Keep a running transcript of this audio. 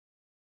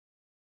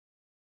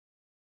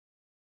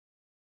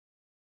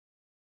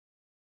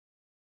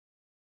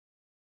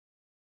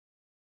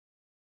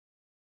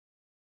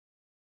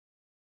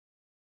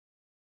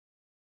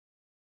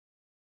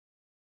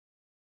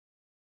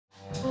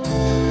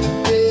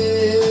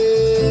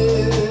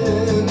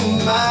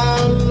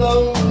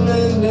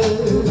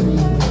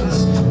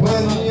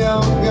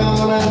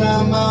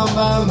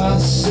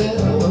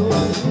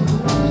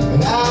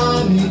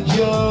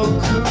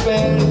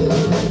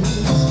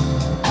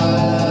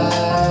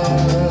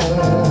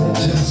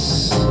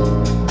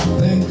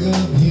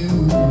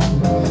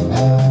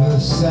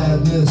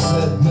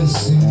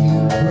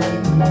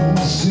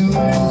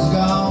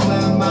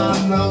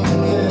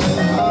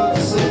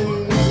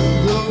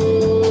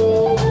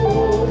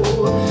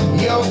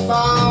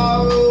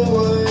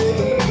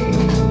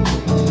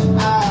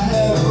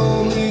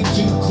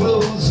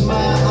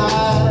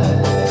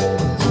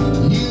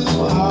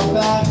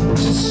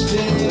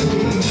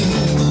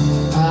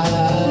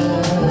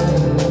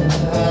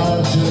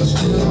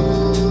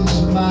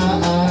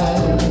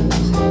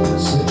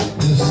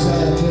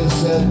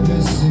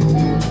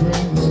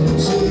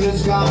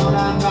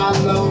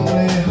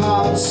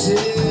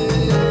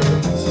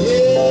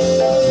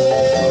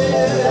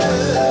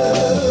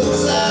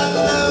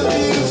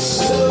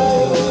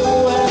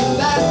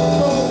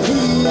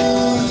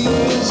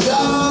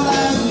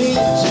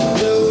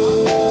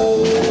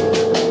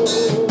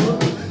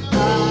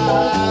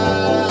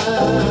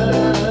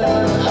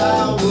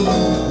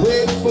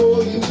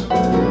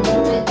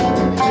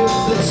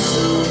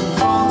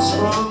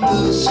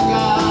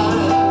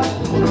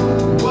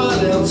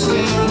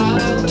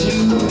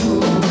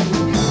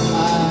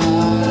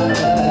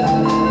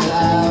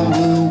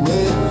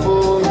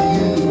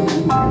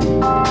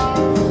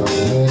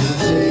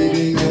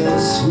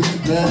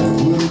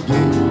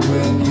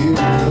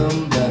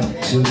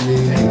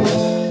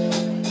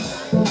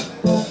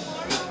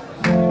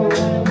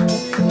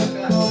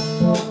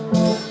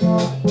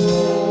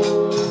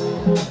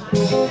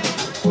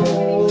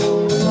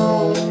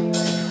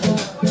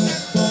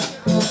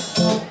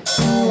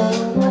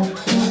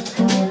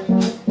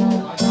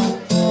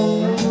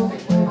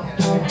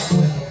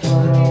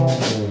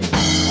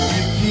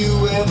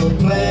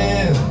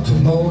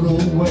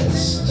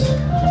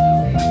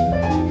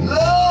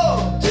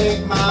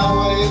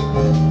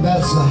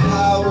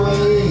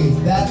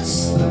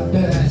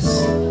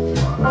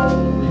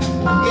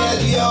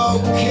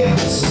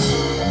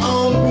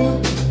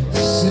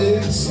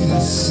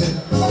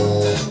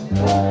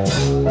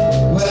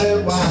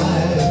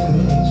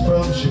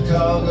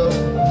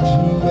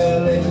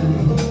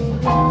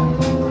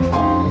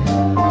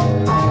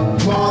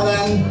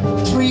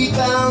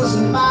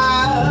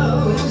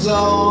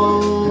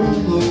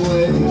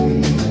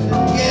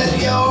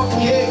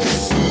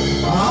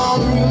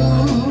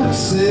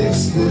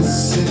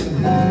66.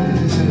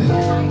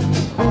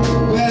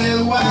 Well,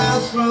 it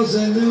was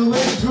frozen New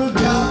England through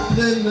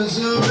Joplin,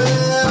 Missouri,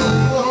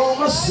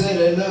 Oklahoma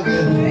City,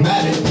 looking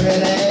mighty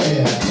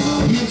pretty.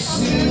 You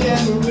see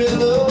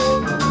Amarillo,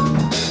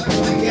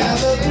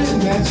 gathered in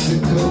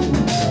Mexico,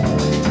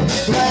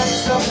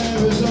 Flagstaff,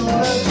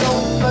 Arizona,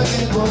 don't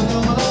forget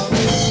Winona,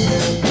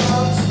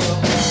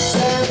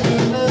 San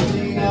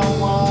Bernardino.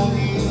 Won't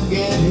you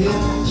get hit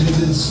to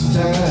this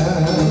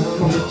town?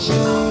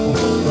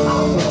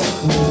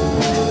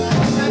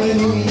 When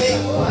you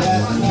make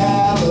that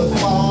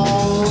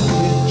California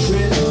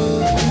trip,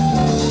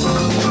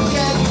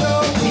 get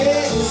your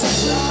kicks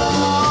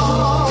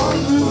on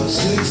Route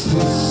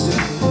 66.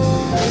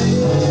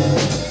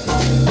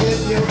 Get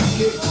your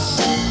kicks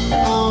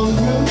on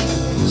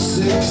Route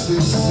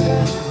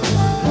 66.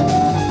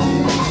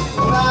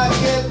 When I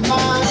get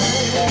mine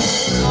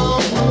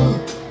on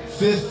Route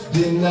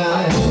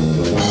 59.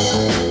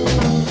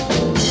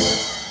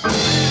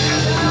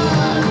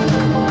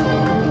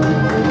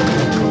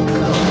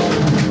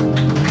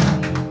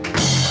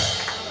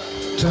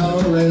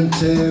 Tall and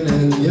tan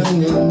and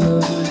young and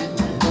lovely,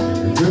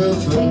 a girl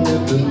from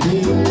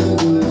Ipanema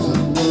was a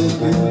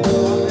monkey.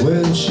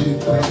 When she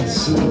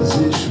passes,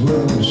 each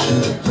one she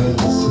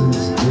passes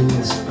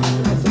is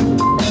on.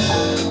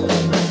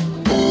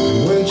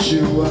 When she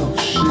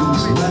walks,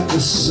 she's like the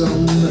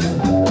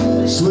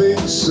sunlight, sweet,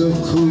 so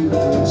cool,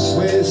 and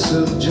sweet,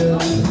 so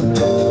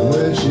gentle.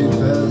 When she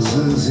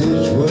passes,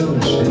 each one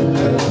she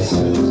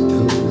passes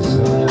goes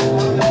on.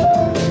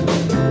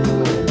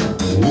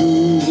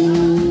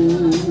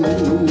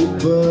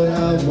 But I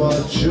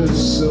watch her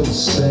so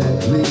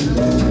sadly.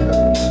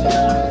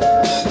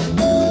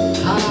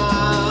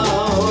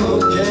 How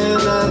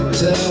can I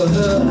tell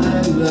her I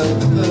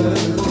love her?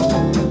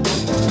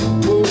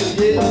 Oh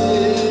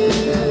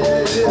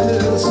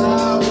yes, I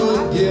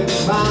would give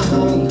my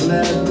heart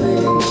gladly.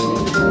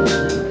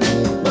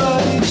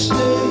 But each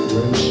day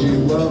when she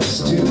walks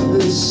to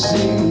the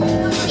sea,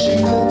 she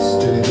looks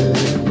straight at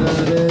me.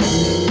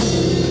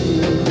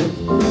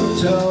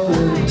 Tall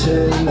and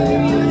tan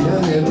and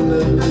young and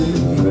lovely,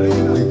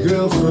 the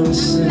girl from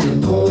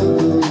Singapore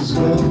goes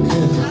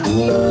walking.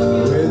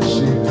 When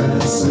she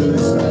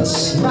passes, I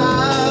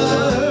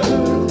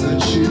smile, but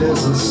she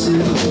doesn't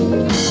see.